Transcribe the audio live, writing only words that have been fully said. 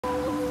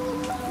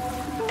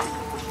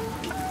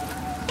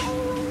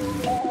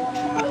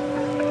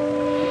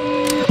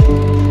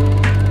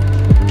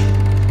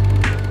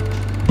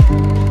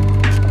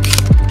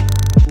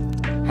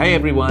Hey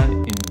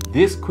everyone, in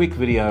this quick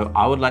video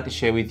I would like to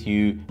share with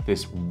you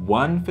this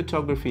one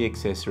photography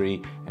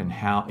accessory and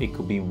how it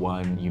could be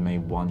one you may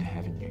want to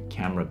have in your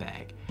camera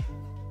bag.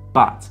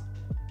 But,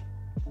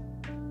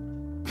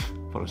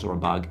 thought I saw a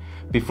bug.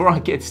 Before I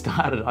get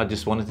started, I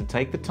just wanted to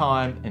take the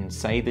time and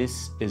say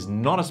this is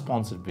not a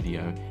sponsored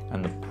video,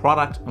 and the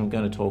product I'm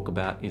going to talk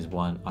about is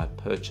one I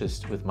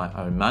purchased with my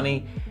own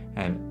money,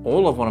 and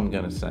all of what I'm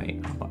going to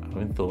say are my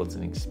own thoughts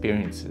and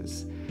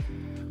experiences.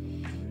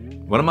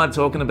 What am I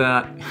talking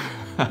about?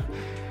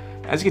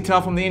 As you can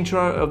tell from the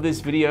intro of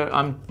this video,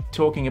 I'm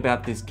talking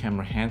about this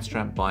camera hand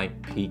strap by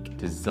Peak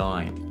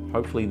Design.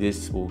 Hopefully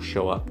this will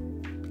show up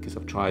because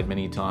I've tried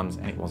many times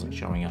and it wasn't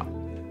showing up.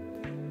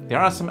 There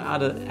are some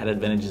other added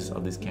advantages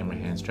of this camera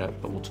hand strap,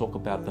 but we'll talk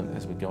about them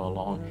as we go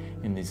along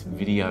in this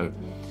video.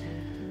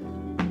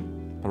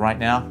 But right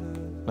now,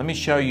 let me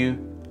show you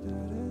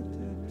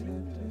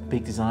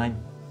Peak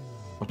Design,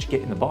 what you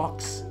get in the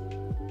box,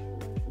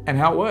 and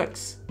how it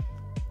works.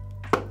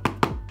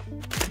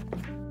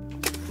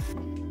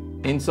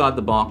 Inside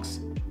the box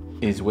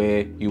is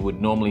where you would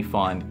normally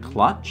find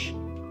clutch,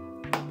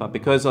 but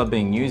because I've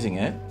been using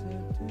it,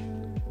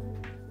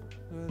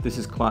 this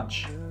is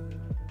clutch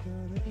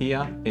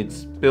here.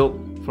 It's built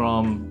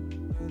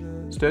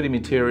from sturdy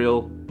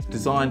material, it's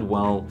designed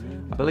well.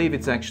 I believe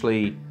it's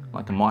actually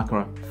like a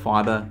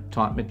microfiber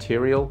type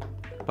material,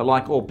 but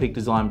like all Peak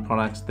Design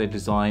products, they're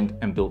designed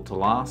and built to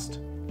last.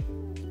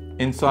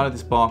 Inside of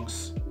this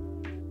box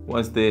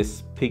was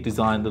this Peak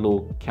Design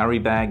little carry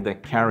bag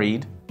that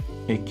carried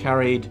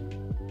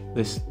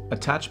this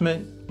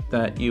attachment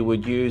that you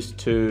would use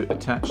to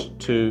attach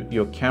to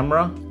your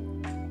camera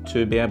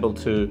to be able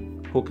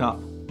to hook up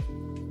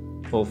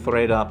or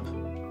thread up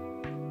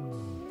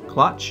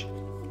clutch.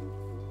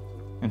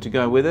 And to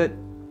go with it,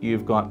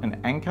 you've got an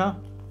anchor.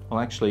 Well,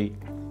 actually,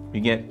 you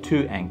get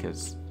two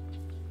anchors,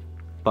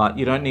 but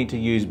you don't need to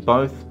use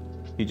both.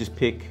 You just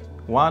pick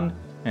one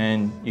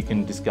and you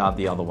can discard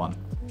the other one.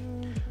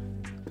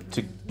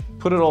 To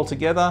put it all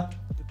together,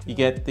 you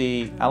get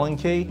the Allen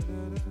key.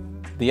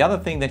 The other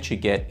thing that you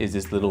get is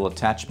this little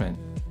attachment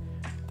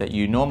that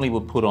you normally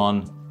would put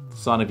on the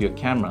side of your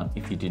camera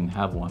if you didn't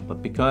have one.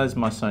 But because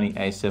my Sony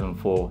a7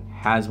 IV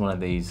has one of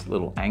these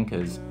little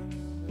anchors,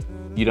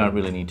 you don't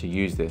really need to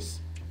use this.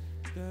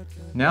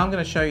 Now I'm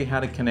going to show you how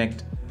to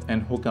connect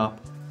and hook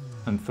up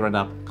and thread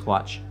up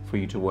clutch for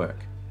you to work.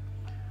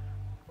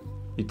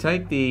 You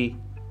take the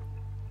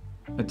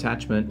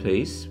attachment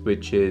piece,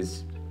 which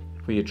is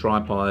for your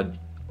tripod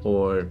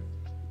or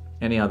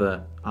any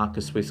other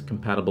Accessory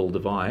compatible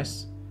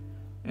device,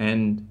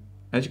 and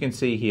as you can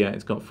see here,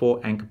 it's got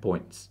 4 anchor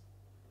points.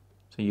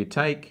 So you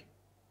take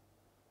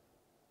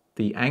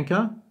the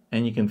anchor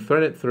and you can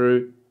thread it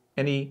through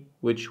any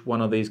which one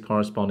of these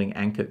corresponding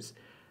anchors.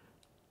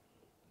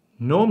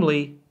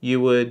 Normally you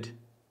would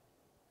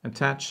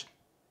attach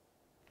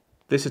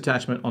this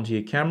attachment onto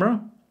your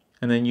camera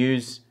and then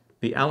use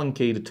the Allen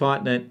key to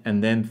tighten it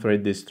and then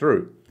thread this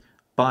through.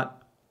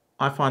 But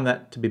I find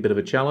that to be a bit of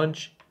a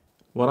challenge.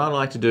 What I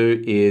like to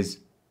do is,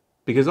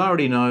 because I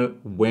already know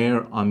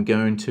where I'm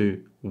going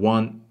to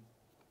want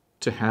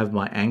to have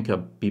my anchor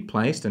be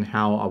placed and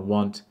how I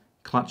want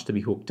clutch to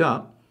be hooked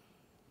up,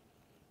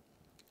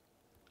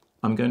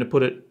 I'm going to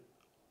put it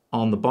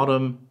on the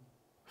bottom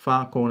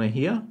far corner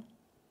here.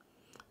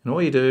 And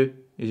all you do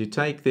is you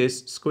take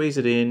this, squeeze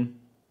it in,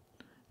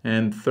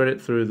 and thread it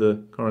through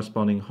the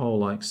corresponding hole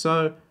like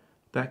so.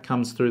 That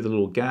comes through the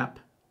little gap.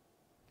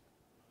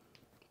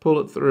 Pull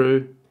it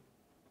through,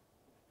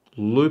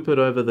 loop it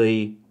over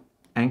the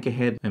anchor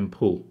head and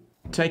pull.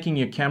 Taking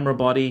your camera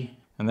body,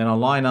 and then I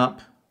line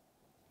up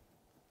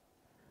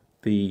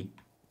the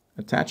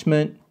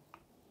attachment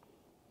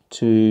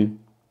to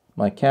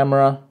my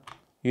camera.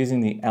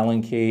 Using the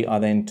Allen key, I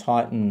then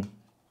tighten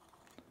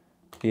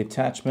the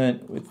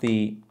attachment with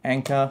the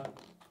anchor.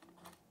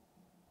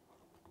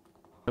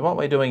 So what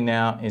we're doing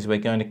now is we're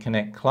going to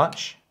connect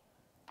clutch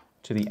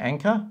to the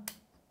anchor,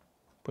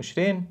 push it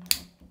in,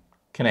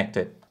 connect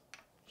it.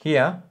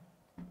 Here,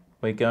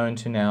 we're going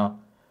to now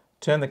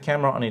turn the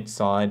camera on its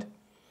side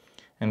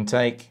and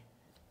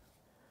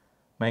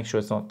make sure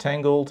it's not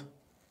tangled.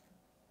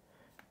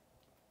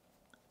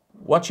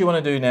 What you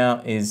want to do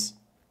now is,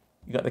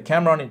 you got the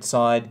camera on its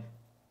side,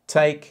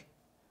 take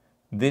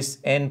this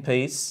end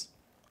piece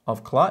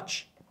of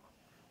clutch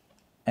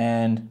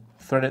and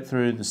thread it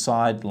through the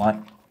side,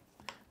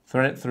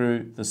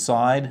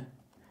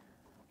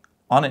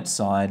 on its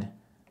side.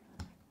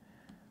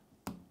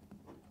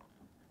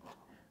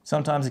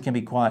 Sometimes it can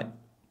be quite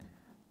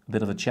a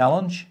bit of a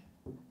challenge,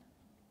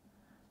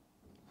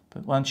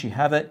 but once you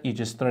have it, you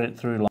just thread it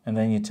through, and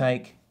then you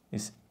take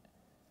this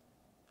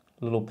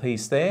little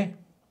piece there,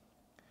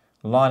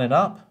 line it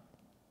up,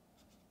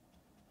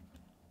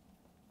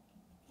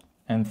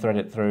 and thread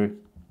it through.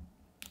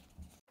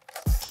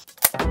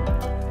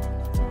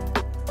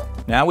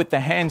 Now with the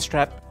hand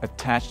strap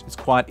attached, it's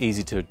quite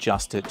easy to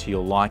adjust it to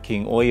your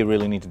liking. All you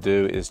really need to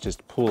do is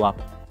just pull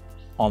up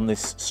on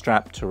this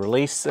strap to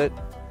release it.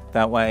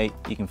 That way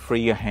you can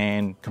free your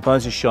hand,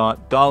 compose your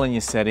shot, dial in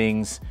your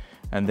settings,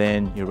 and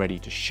then you're ready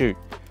to shoot.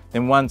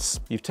 Then once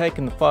you've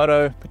taken the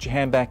photo, put your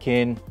hand back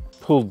in,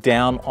 pull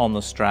down on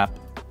the strap,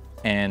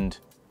 and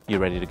you're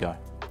ready to go.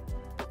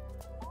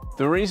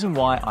 The reason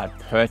why I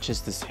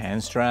purchased this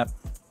hand strap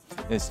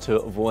is to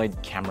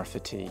avoid camera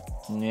fatigue.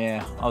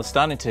 Yeah, I was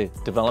starting to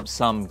develop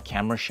some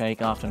camera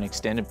shake after an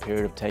extended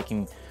period of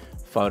taking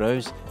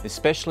photos,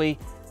 especially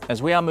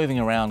as we are moving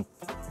around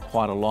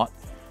quite a lot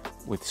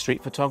with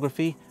street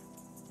photography.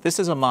 This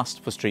is a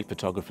must for street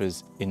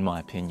photographers, in my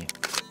opinion.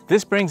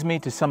 This brings me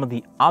to some of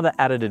the other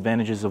added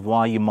advantages of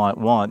why you might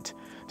want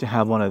to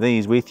have one of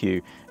these with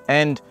you.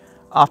 And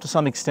after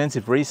some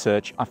extensive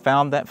research, I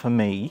found that for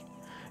me,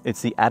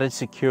 it's the added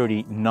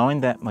security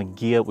knowing that my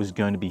gear was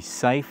going to be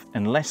safe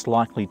and less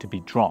likely to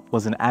be dropped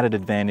was an added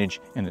advantage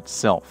in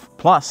itself.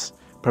 Plus,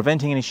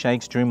 preventing any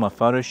shakes during my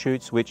photo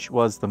shoots, which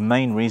was the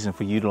main reason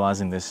for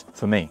utilizing this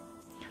for me.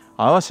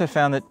 I also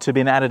found it to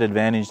be an added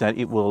advantage that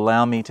it will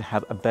allow me to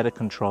have a better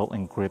control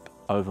and grip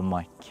over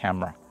my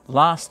camera.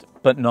 Last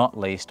but not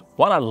least,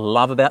 what I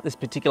love about this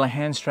particular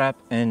hand strap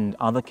and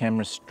other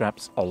camera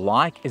straps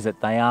alike is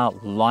that they are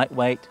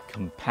lightweight,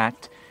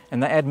 compact,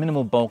 and they add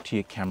minimal bulk to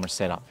your camera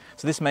setup.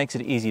 So this makes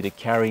it easy to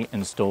carry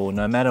and store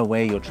no matter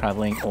where you're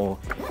traveling or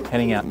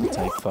heading out to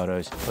take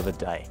photos for the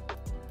day.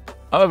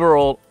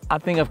 Overall, I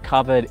think I've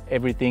covered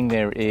everything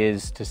there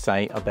is to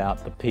say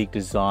about the Peak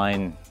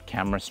Design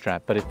camera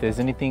strap, but if there's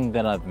anything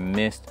that I've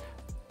missed,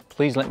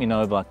 please let me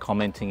know by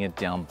commenting it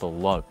down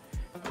below.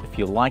 If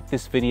you like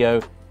this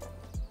video,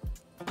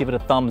 give it a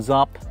thumbs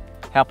up,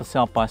 help us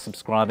out by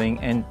subscribing,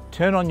 and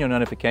turn on your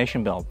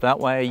notification bell. That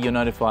way you're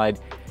notified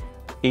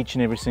each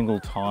and every single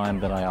time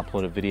that I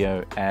upload a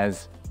video,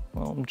 as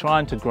well, I'm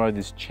trying to grow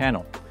this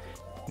channel.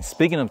 And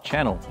speaking of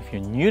channel, if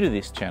you're new to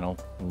this channel,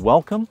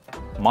 welcome.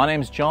 My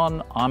name's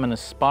John. I'm an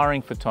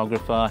aspiring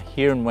photographer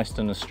here in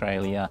Western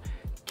Australia,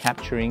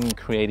 capturing,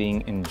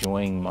 creating,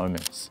 enjoying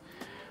moments.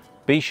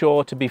 Be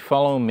sure to be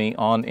following me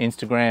on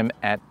Instagram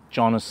at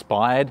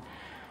johnaspired.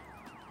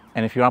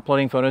 And if you're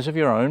uploading photos of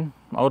your own,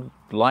 I would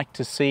like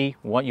to see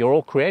what you're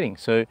all creating.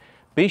 So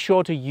be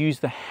sure to use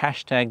the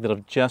hashtag that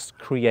I've just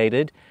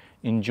created,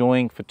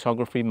 enjoying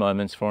photography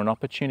moments, for an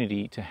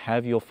opportunity to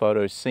have your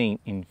photos seen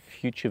in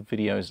future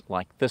videos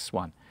like this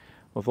one.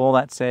 With all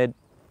that said,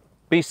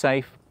 be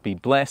safe, be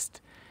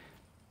blessed,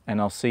 and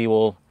I'll see you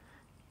all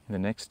in the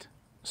next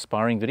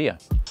aspiring video.